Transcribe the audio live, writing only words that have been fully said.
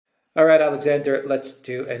All right, Alexander, let's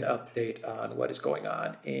do an update on what is going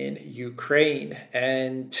on in Ukraine.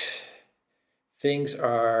 And things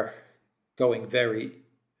are going very,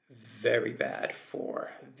 very bad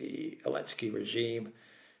for the Zelensky regime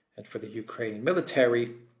and for the Ukraine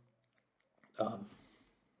military. Um,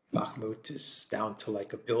 Bakhmut is down to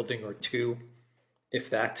like a building or two, if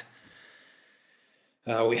that.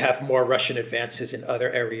 We have more Russian advances in other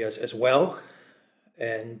areas as well.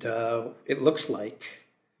 And it looks like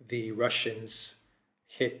the Russians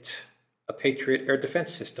hit a Patriot air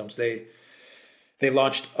defense systems. They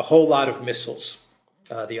launched a whole lot of missiles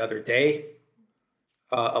the other day,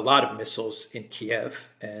 a lot of missiles in Kiev,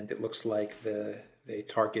 and it looks like they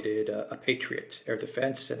targeted a Patriot air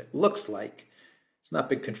defense, and it looks like it's not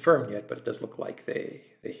been confirmed yet, but it does look like they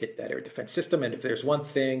hit that air defense system. And if there's one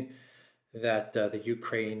thing that the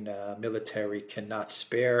Ukraine military cannot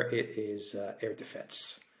spare, it is air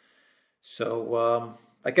defense. So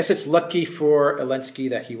I guess it's lucky for Zelensky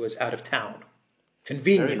that he was out of town.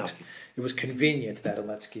 Convenient. It was convenient that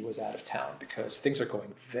Zelensky was out of town because things are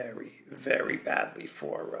going very, very badly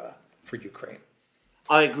for Ukraine.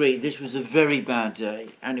 I agree. This was a very bad day,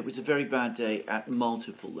 and it was a very bad day at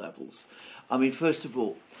multiple levels. I mean, first of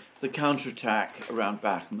all, the counterattack around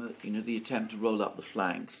Bakhmut, the attempt to roll up the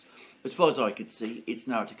flanks. As far as I could see, it's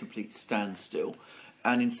now at a complete standstill,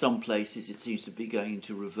 and in some places it seems to be going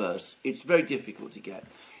into reverse. It's very difficult to get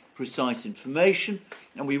precise information,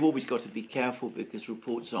 and we've always got to be careful because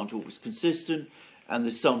reports aren't always consistent, and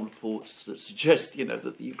there's some reports that suggest,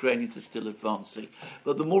 that the Ukrainians are still advancing.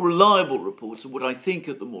 But the more reliable reports, and what I think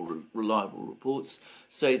are the more reliable reports,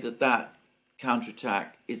 say that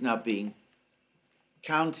counterattack is now being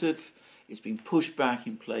countered, it's being pushed back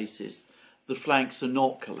in places, the flanks are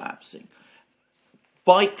not collapsing.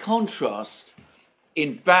 By contrast,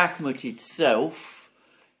 in Bakhmut itself,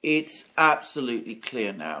 it's absolutely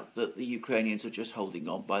clear now that the Ukrainians are just holding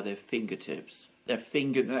on by their fingertips, their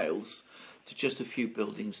fingernails, to just a few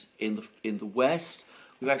buildings in the west.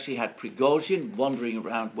 We've actually had Prigozhin wandering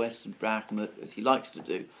around western Bakhmut, as he likes to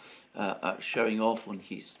do, showing off on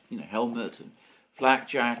his helmet and flak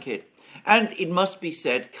jacket. And it must be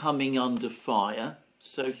said, coming under fire.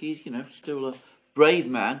 So he's, still a brave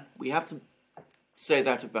man. We have to say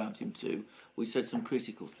that about him too. We said some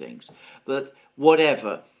critical things. But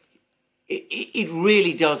whatever, it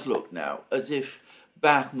really does look now as if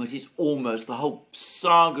Bakhmut is almost, the whole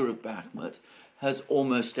saga of Bakhmut has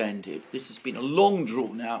almost ended. This has been a long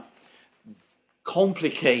drawn out,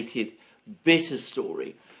 complicated, bitter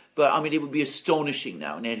story. But, I mean, it would be astonishing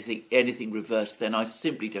now, and anything reversed then. I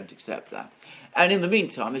simply don't accept that. And in the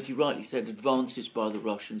meantime, as you rightly said, advances by the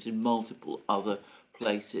Russians in multiple other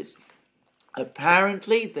places.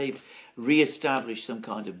 Apparently, they've re-established some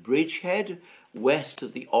kind of bridgehead west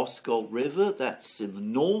of the Oskol River. That's in the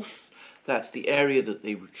north. That's the area that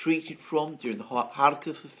they retreated from during the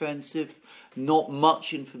Kharkiv offensive. Not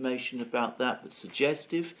much information about that, but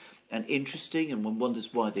suggestive and interesting, and one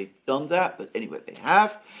wonders why they've done that, but anyway, they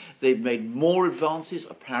have. They've made more advances,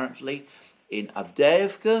 apparently, in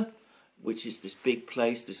Avdiivka, which is this big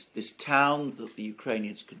place, this town that the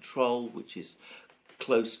Ukrainians control, which is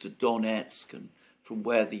close to Donetsk, and from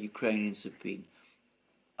where the Ukrainians have been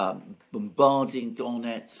bombarding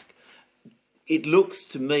Donetsk. It looks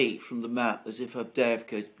to me, from the map, as if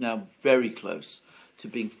Avdiivka is now very close to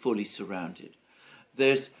being fully surrounded.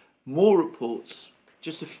 There's more reports.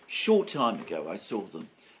 Just a short time ago, I saw them,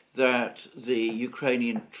 that the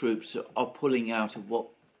Ukrainian troops are pulling out of what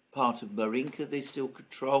part of Marinka they still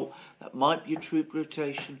control. That might be a troop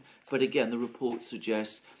rotation, but again, the reports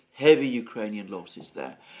suggest heavy Ukrainian losses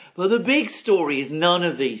there. But the big story is none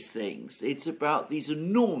of these things. It's about these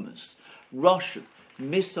enormous Russian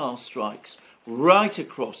missile strikes right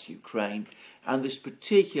across Ukraine and this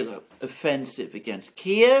particular offensive against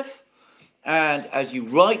Kiev. And as you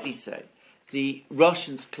rightly said, the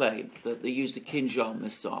Russians claimed that they used a Kinzhal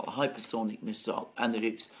missile, a hypersonic missile, and that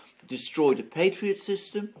it's destroyed a Patriot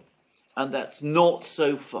system. And that's not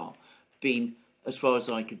so far been, as far as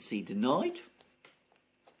I can see, denied.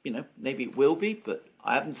 Maybe it will be, but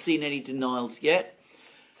I haven't seen any denials yet.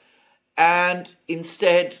 And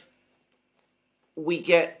instead, we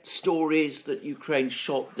get stories that Ukraine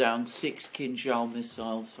shot down 6 Kinzhal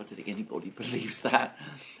missiles. I don't think anybody believes that.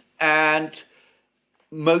 And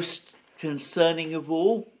most concerning of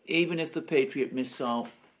all, even if the Patriot missile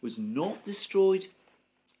was not destroyed,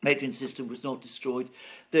 Patriot system was not destroyed,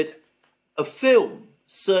 there's a film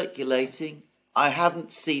circulating. I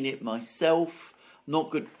haven't seen it myself. I'm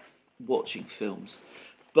not good watching films,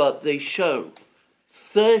 but they show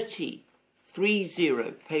 30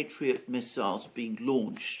 Patriot missiles being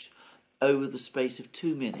launched over the space of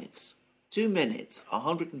 2 minutes. 2 minutes,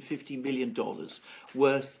 $150 million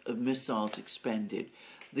worth of missiles expended.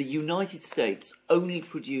 The United States only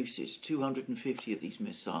produces 250 of these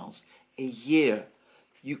missiles a year.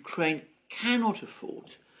 Ukraine cannot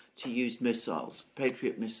afford to use missiles,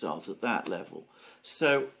 Patriot missiles, at that level.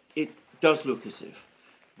 So it does look as if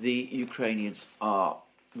the Ukrainians are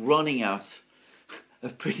running out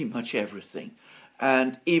of pretty much everything.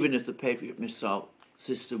 And even if the Patriot missile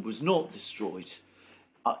system was not destroyed,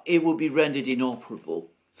 it will be rendered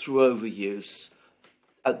inoperable through overuse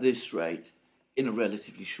at this rate in a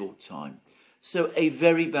relatively short time. So a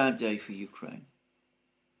very bad day for Ukraine.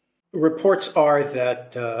 Reports are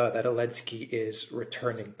that Zelensky is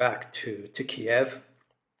returning back to Kiev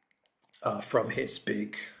from his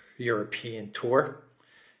big European tour.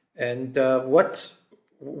 And what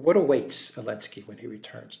awaits Zelensky when he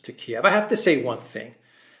returns to Kiev? I have to say one thing.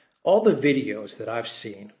 All the videos that I've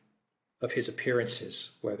seen of his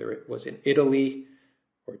appearances, whether it was in Italy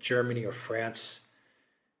or Germany or France,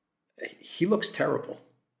 he looks terrible.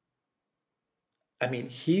 I mean,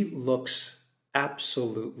 he looks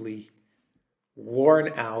absolutely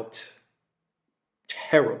worn out,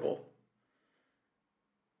 terrible.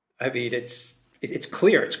 I mean, it's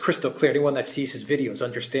clear, it's crystal clear. Anyone that sees his videos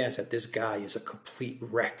understands that this guy is a complete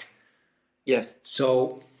wreck. Yes.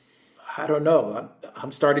 So, I don't know.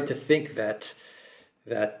 I'm starting to think that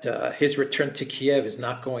his return to Kiev is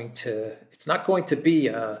not going to be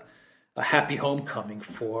a happy homecoming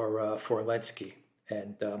for Zelensky.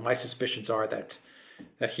 And my suspicions are that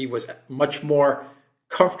he was much more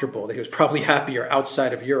comfortable, that he was probably happier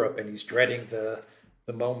outside of Europe, and he's dreading the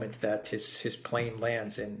moment that his plane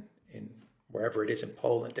lands in wherever it is in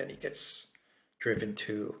Poland, and he gets driven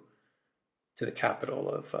to the capital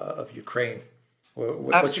of Ukraine.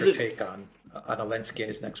 What's your take on Zelensky and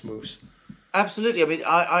his next moves? Absolutely. I mean,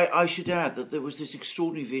 I should add that there was this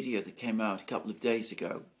extraordinary video that came out a couple of days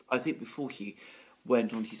ago, I think before he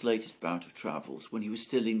went on his latest bout of travels, when he was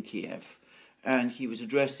still in Kiev, and he was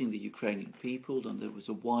addressing the Ukrainian people, and there was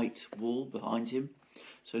a white wall behind him,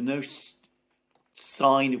 so no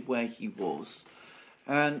sign of where he was.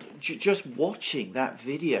 And just watching that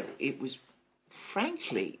video, it was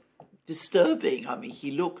frankly disturbing. I mean,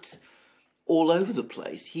 he looked all over the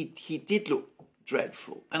place. He did look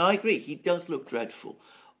dreadful. And I agree, he does look dreadful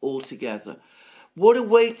altogether. What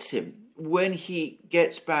awaits him when he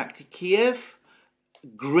gets back to Kiev?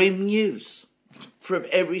 Grim news from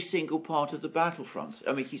every single part of the battlefronts.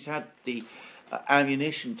 I mean, he's had the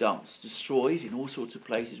ammunition dumps destroyed in all sorts of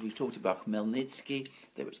places. We've talked about Khmelnytsky.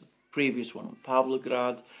 There was the previous one on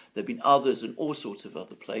Pavlograd. There have been others in all sorts of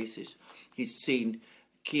other places. He's seen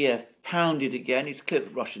Kiev pounded again. It's clear the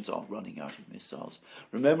Russians aren't running out of missiles.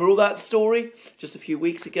 Remember all that story just a few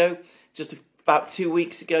weeks ago? Just about 2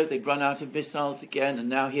 weeks ago, they'd run out of missiles again, and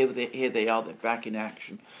now here they are, they're back in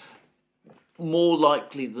action. More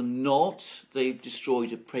likely than not, they've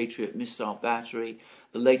destroyed a Patriot missile battery.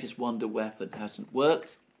 The latest wonder weapon hasn't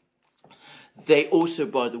worked. They also,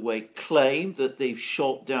 by the way, claim that they've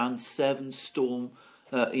shot down 7 Storm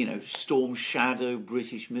Shadow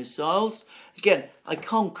British missiles. Again, I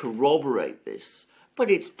can't corroborate this,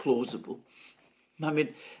 but it's plausible. I mean,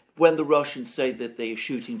 when the Russians say that they are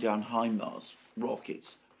shooting down HIMARS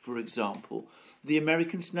rockets, for example, the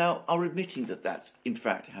Americans now are admitting that that's in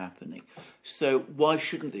fact happening. So why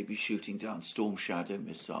shouldn't they be shooting down Storm Shadow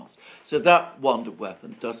missiles? So that wonder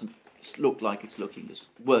weapon doesn't look like it's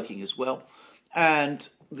working as well. And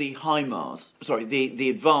the HIMARS, the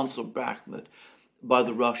advance on Bakhmut by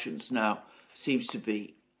the Russians now seems to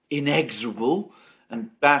be inexorable, and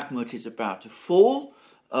Bakhmut is about to fall.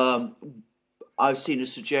 I've seen a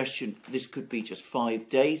suggestion this could be just 5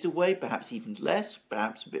 days away, perhaps even less,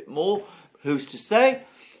 perhaps a bit more. Who's to say?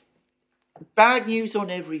 Bad news on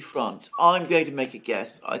every front. I'm going to make a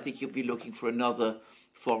guess. I think he'll be looking for another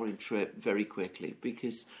foreign trip very quickly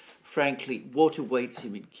because, frankly, what awaits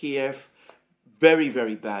him in Kiev, very,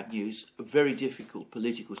 very bad news, a very difficult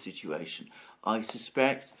political situation. I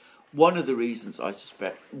suspect one of the reasons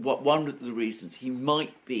he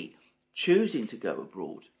might be choosing to go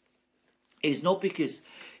abroad is not because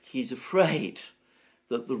he's afraid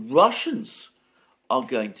that the Russians are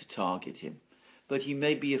going to target him, but he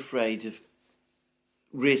may be afraid of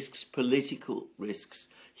risks, political risks,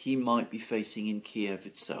 he might be facing in Kiev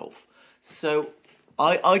itself. So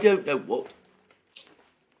I don't know what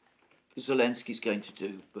Zelensky's going to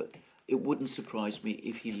do, but it wouldn't surprise me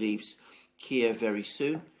if he leaves Kiev very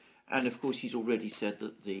soon. And of course, he's already said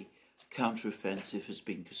that the counteroffensive has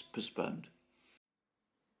been postponed.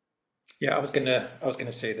 Yeah, I was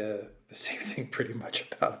gonna say the same thing pretty much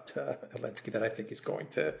about Zelensky, that I think he's going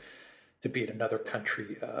to to be in another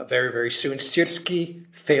country very, very soon. Syrski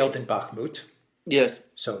failed in Bakhmut. Yes.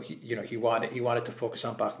 So he wanted to focus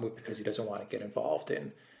on Bakhmut because he doesn't want to get involved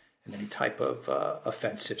in any type of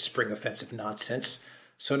spring offensive nonsense.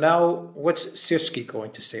 So now, what's Syrski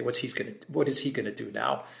going to say? What is he going to do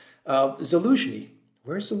now? Zelensky,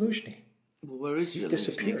 where's Zelensky? Well, where is He's Zelensky?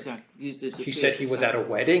 disappeared. Exactly. He's disappeared. He said he was at a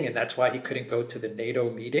wedding, and that's why he couldn't go to the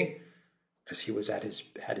NATO meeting because he was at his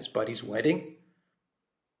buddy's wedding.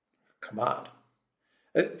 Come on.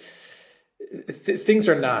 Things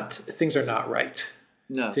are not right.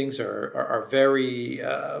 No. Things are very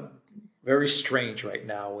very strange right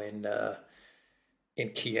now in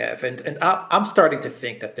Kiev, and I'm starting to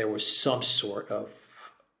think that there was some sort of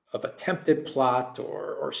attempted plot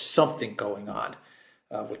or something going on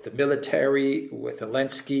with the military, with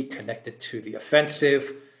Zelensky connected to the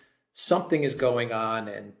offensive. Something is going on,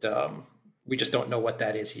 and we just don't know what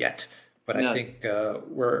that is yet. But I think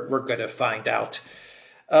we're going to find out.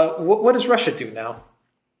 What does Russia do now?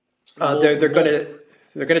 They're going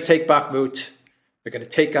to take Bakhmut. They're going to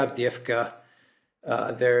take Avdiivka.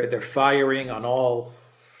 They're firing on all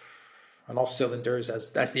cylinders,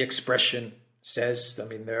 as the expression says. I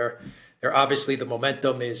mean, they're obviously, the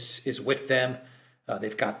momentum is with them.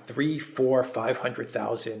 They've got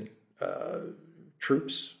 500,000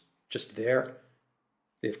 troops just there.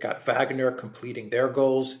 They've got Wagner completing their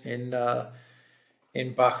goals in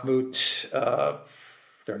Bakhmut.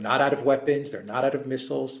 They're not out of weapons. They're not out of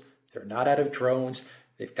missiles. They're not out of drones.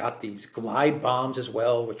 They've got these glide bombs as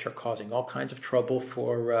well, which are causing all kinds of trouble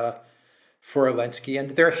for Zelensky.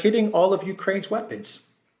 And they're hitting all of Ukraine's weapons.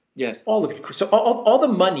 Yes. All of Ukraine. So all the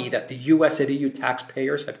money that the U.S. and EU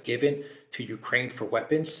taxpayers have given to Ukraine for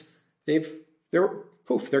weapons, they're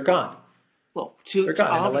gone. Well, they're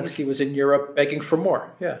gone. And Zelensky was in Europe begging for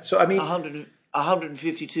more. Yeah. So I mean,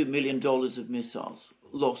 $152 million of missiles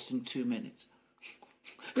lost in 2 minutes.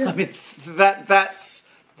 Yeah. I mean, that's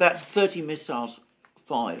 30 missiles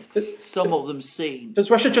fired. Some of them seen.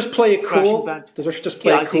 Does Russia just play it cool? Does Russia just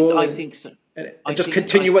play it cool? I think so. And just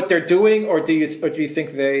continue what they're doing, or do you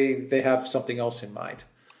think they have something else in mind?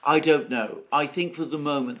 I don't know. I think for the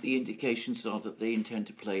moment the indications are that they intend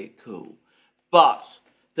to play it cool, but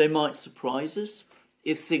they might surprise us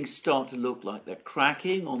if things start to look like they're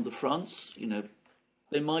cracking on the fronts. You know,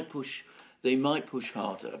 they might push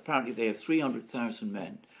harder. Apparently, they have 300,000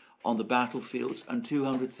 men on the battlefields and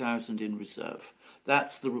 200,000 in reserve.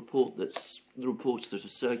 That's the reports that are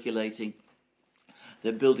circulating.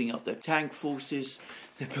 They're building up their tank forces.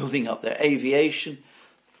 They're building up their aviation.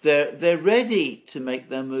 They're ready to make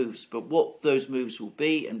their moves, but what those moves will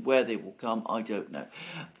be and where they will come, I don't know.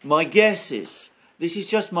 My guess is, this is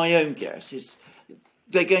just my own guess, is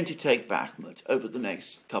they're going to take Bakhmut over the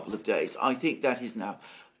next couple of days. I think that is now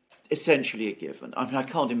essentially a given. I mean, I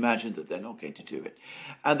can't imagine that they're not going to do it.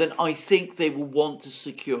 And then I think they will want to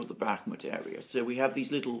secure the Bakhmut area. So we have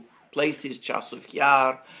these little places, Chasov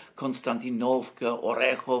Yar, Konstantinovka,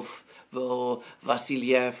 Orekhov,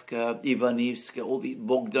 Vasilyevka, Ivanivska, all the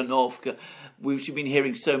Bogdanovka, which we've been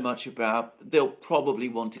hearing so much about. They'll probably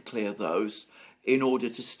want to clear those in order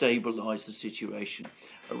to stabilise the situation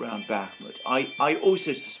around Bakhmut. I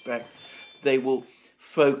also suspect they will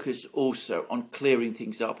focus also on clearing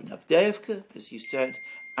things up in Avdiivka, as you said,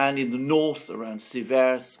 and in the north around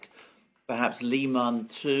Siversk, perhaps Liman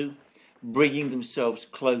too, bringing themselves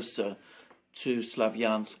closer to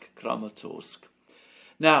Slavyansk, Kramatorsk.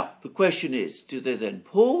 Now, the question is, do they then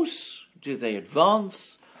pause? Do they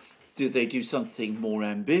advance? Do they do something more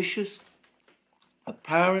ambitious?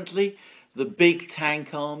 Apparently, the big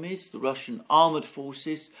tank armies, the Russian armoured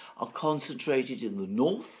forces, are concentrated in the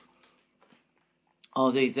north.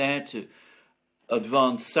 Are they there to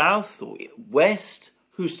advance south or west?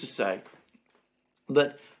 Who's to say?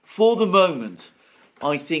 But for the moment,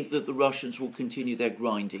 I think that the Russians will continue their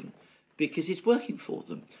grinding because it's working for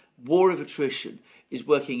them. War of attrition is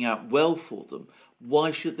working out well for them.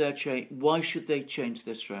 Why should they change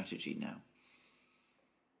their strategy now?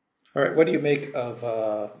 All right, what do you make of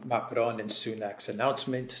Macron and Sunak's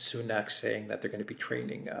announcement? Sunak saying that they're going to be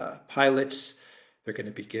training pilots. They're going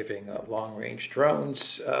to be giving long-range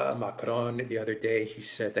drones. Macron, the other day, he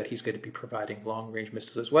said that he's going to be providing long-range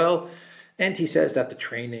missiles as well. And he says that the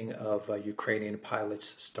training of Ukrainian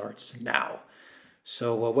pilots starts now.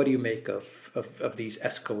 So what do you make of these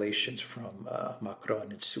escalations from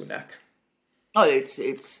Macron and Sunak? Oh,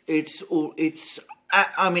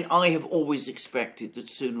 I mean, I have always expected that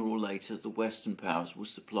sooner or later the Western powers will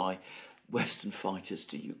supply Western fighters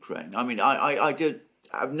to Ukraine. I mean,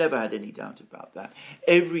 I've never had any doubt about that.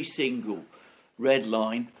 Every single red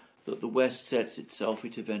line that the West sets itself,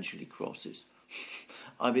 it eventually crosses.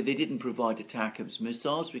 I mean, they didn't provide ATACMS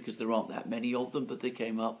missiles because there aren't that many of them, but they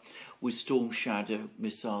came up with Storm Shadow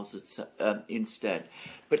missiles instead.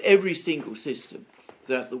 But every single system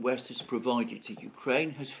that the West has provided to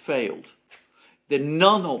Ukraine has failed.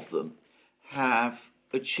 None of them have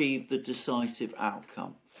achieved the decisive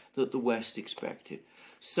outcome that the West expected.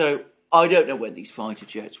 So I don't know when these fighter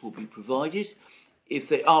jets will be provided. If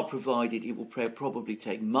they are provided, it will probably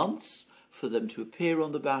take months for them to appear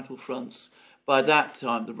on the battlefronts. By that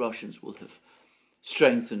time, the Russians will have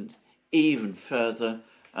strengthened even further,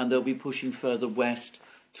 and they'll be pushing further west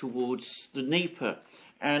towards the Dnieper.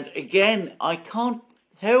 And again, I can't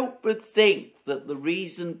help but think that the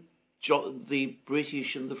reason the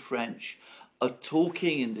British and the French are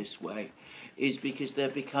talking in this way is because they're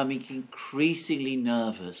becoming increasingly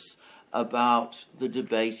nervous about the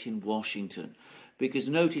debate in Washington. Because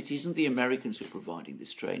note, it isn't the Americans who are providing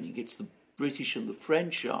this training, it's the British and the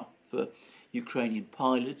French are for Ukrainian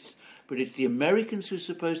pilots, but it's the Americans who are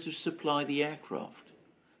supposed to supply the aircraft.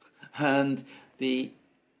 And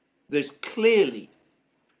there's clearly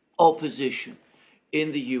opposition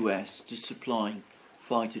in the US to supplying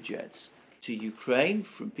fighter jets to Ukraine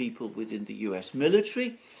from people within the US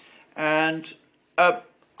military. And I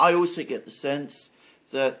also get the sense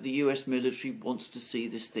that the US military wants to see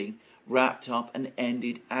this thing wrapped up and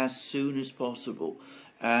ended as soon as possible.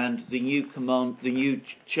 And the new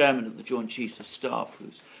chairman of the Joint Chiefs of Staff,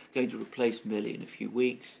 who's going to replace Milley in a few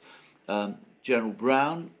weeks, General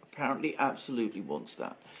Brown, apparently absolutely wants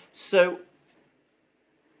that. So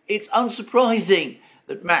it's unsurprising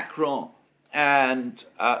that Macron and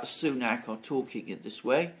Sunak are talking in this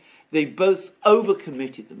way. They both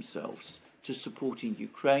overcommitted themselves to supporting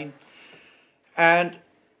Ukraine, and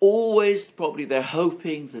always probably they're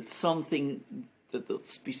hoping that there'll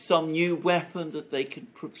be some new weapon that they can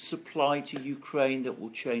supply to Ukraine that will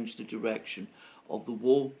change the direction of the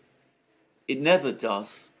war. It never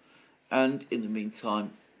does, and in the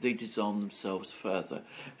meantime they disarm themselves further.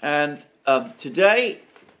 And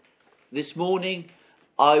this morning,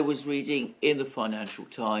 I was reading in the Financial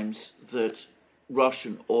Times that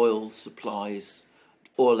Russian oil supplies,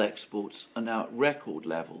 oil exports are now at record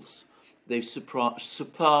levels. They've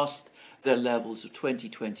surpassed their levels of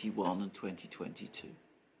 2021 and 2022.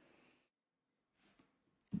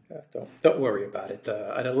 Don't worry about it.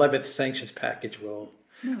 An 11th sanctions package will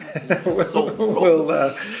do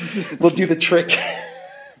the trick.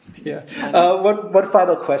 Yeah. One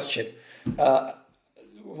final question.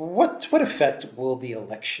 What effect will the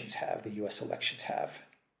elections have, the U.S. elections have,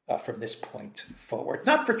 from this point forward?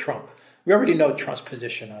 Not for Trump. We already know Trump's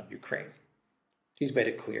position on Ukraine. He's made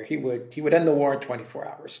it clear. He would end the war in 24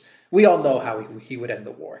 hours. We all know how he would end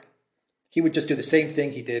the war. He would just do the same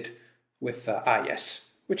thing he did with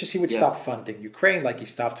IS, which is he would stop funding Ukraine like he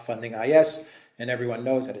stopped funding IS, and everyone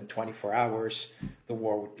knows that in 24 hours, the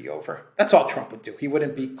war would be over. That's all Trump would do. He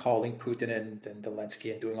wouldn't be calling Putin and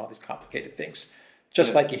Zelensky and doing all these complicated things.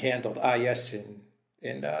 Just like he handled IS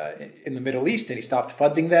in the Middle East, and he stopped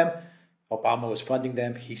funding them. Obama was funding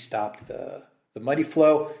them. He stopped the money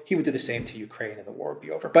flow. He would do the same to Ukraine, and the war would be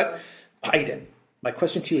over. But Biden, my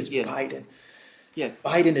question to you is Biden. Yes.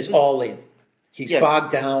 Biden is all in. He's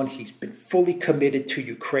bogged down. He's been fully committed to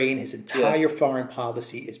Ukraine. His entire foreign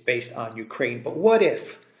policy is based on Ukraine. But what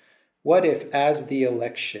if as the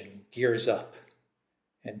election gears up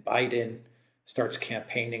and Biden starts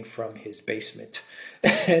campaigning from his basement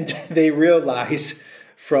and they realize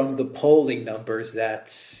from the polling numbers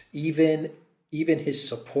that even his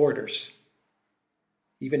supporters,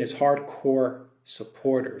 even his hardcore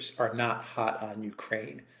supporters, are not hot on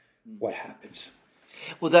Ukraine? What happens?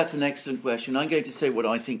 Well, that's an excellent question. I'm going to say what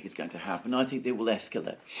I think is going to happen. I think they will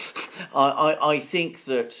escalate. I think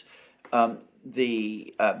that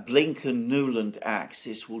the Blinken-Nuland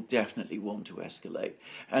axis will definitely want to escalate.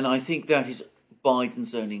 And I think that is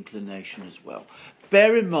Biden's own inclination as well.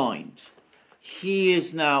 Bear in mind, he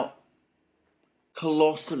is now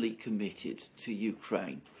colossally committed to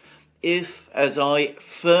Ukraine. If, as I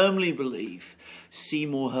firmly believe,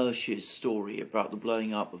 Seymour Hersh's story about the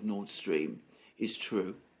blowing up of Nord Stream is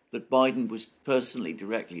true, that Biden was personally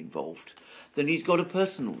directly involved, then he's got a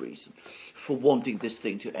personal reason for wanting this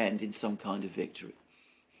thing to end in some kind of victory,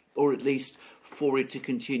 or at least for it to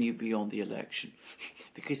continue beyond the election,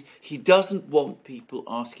 because he doesn't want people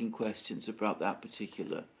asking questions about that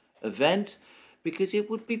particular event, because it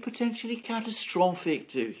would be potentially catastrophic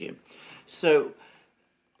to him. So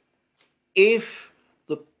if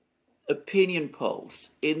the opinion polls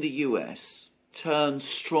in the US turn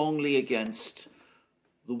strongly against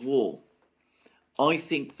the war, I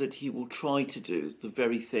think that he will try to do the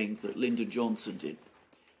very thing that Lyndon Johnson did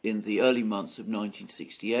in the early months of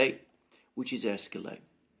 1968, which is escalate.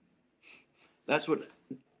 That's what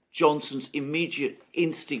Johnson's immediate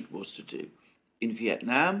instinct was to do in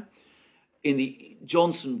Vietnam.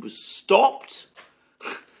 Johnson was stopped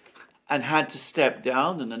and had to step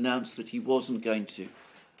down and announce that he wasn't going to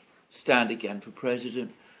stand again for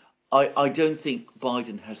president. I don't think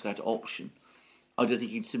Biden has that option. I don't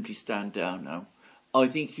think he'd simply stand down now. I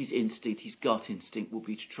think his instinct, his gut instinct, will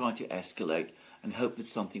be to try to escalate and hope that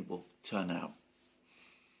something will turn out.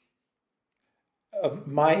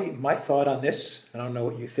 My thought on this, I don't know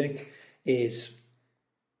what you think, is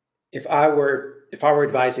if I were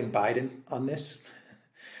advising Biden on this,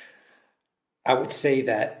 I would say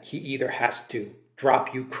that he either has to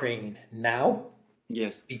drop Ukraine now,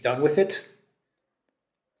 yes, be done with it,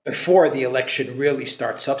 before the election really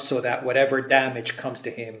starts up, so that whatever damage comes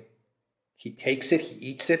to him, he takes it, he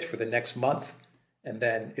eats it for the next month, and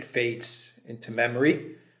then it fades into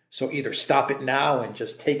memory. So either stop it now and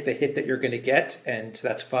just take the hit that you're going to get, and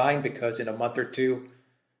that's fine, because in a month or two,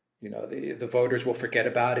 the voters will forget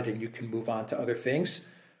about it and you can move on to other things.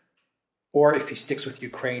 Or if he sticks with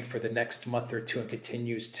Ukraine for the next month or two and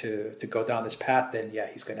continues to go down this path, then yeah,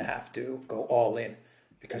 he's going to have to go all in,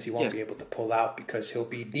 because he won't be able to pull out, because he'll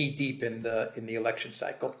be knee deep in the election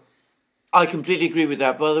cycle. I completely agree with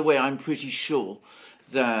that. By the way, I'm pretty sure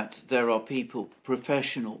that there are people,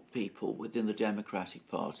 professional people within the Democratic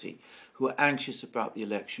Party, who are anxious about the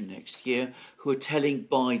election next year, who are telling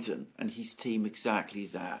Biden and his team exactly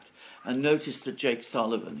that. And notice that Jake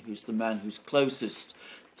Sullivan, who's the man who's closest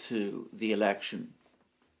to the election,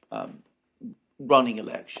 running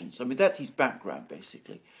elections, I mean, that's his background,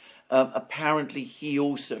 basically. Apparently, he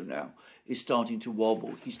also now is starting to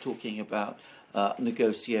wobble. He's talking about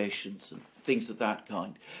negotiations and things of that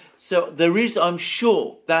kind. So there is, I'm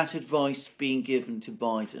sure, that advice being given to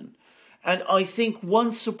Biden. And I think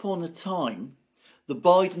once upon a time, the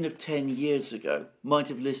Biden of 10 years ago might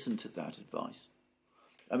have listened to that advice.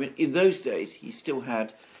 I mean, in those days, he still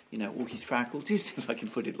had, all his faculties, if I can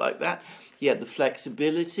put it like that. He had the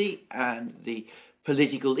flexibility and the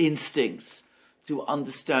political instincts to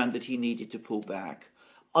understand that he needed to pull back.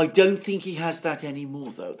 I don't think he has that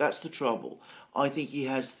anymore, though. That's the trouble. I think he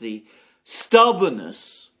has the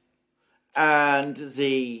stubbornness and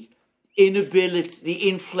the inability, the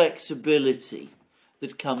inflexibility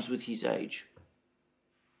that comes with his age.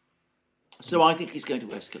 So I think he's going to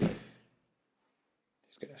escalate.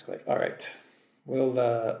 He's going to escalate. All right. We'll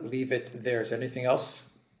leave it there. Is there anything else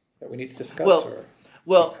that we need to discuss?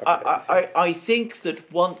 Well, I think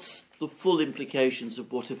that once the full implications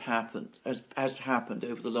of what have happened has happened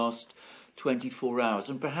over the last 24 hours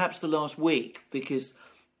and perhaps the last week, because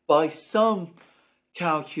by some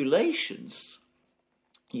calculations,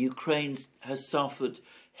 Ukraine has suffered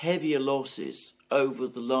heavier losses over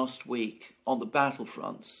the last week on the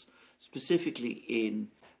battlefronts, specifically in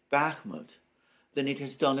Bakhmut, than it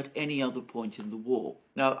has done at any other point in the war.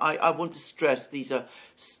 Now, I want to stress these are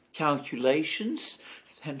calculations.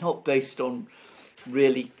 They're not based on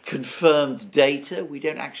really confirmed data. We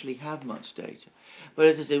don't actually have much data. But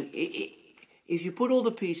as I say, if you put all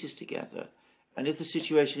the pieces together, and if the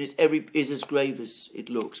situation is as grave as it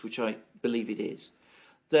looks, which I believe it is,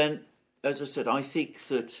 then, as I said, I think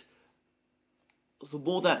that the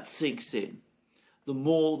more that sinks in, the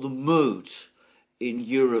more the mood in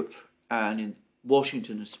Europe and in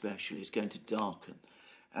Washington especially is going to darken.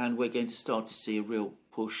 And we're going to start to see a real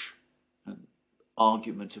push and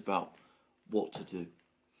argument about what to do.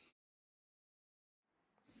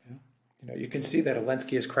 Yeah. You can see that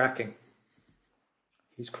Zelensky is cracking.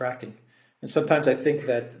 He's cracking. And sometimes I think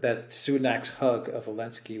that Sunak's hug of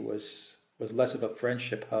Zelensky was less of a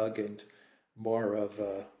friendship hug and more of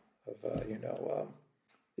a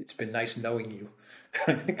it's been nice knowing you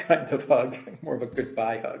kind of hug, more of a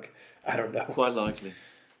goodbye hug. I don't know. Quite likely.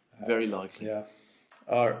 Very likely. Yeah.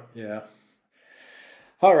 Yeah.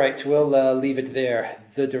 All right, we'll leave it there.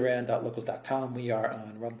 TheDuran.locals.com. We are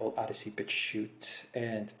on Rumble, ODYSEE, BitChute,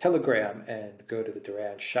 and Telegram. And go to the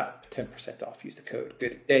Duran shop. 10% off. Use the code.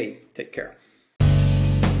 Good day. Take care.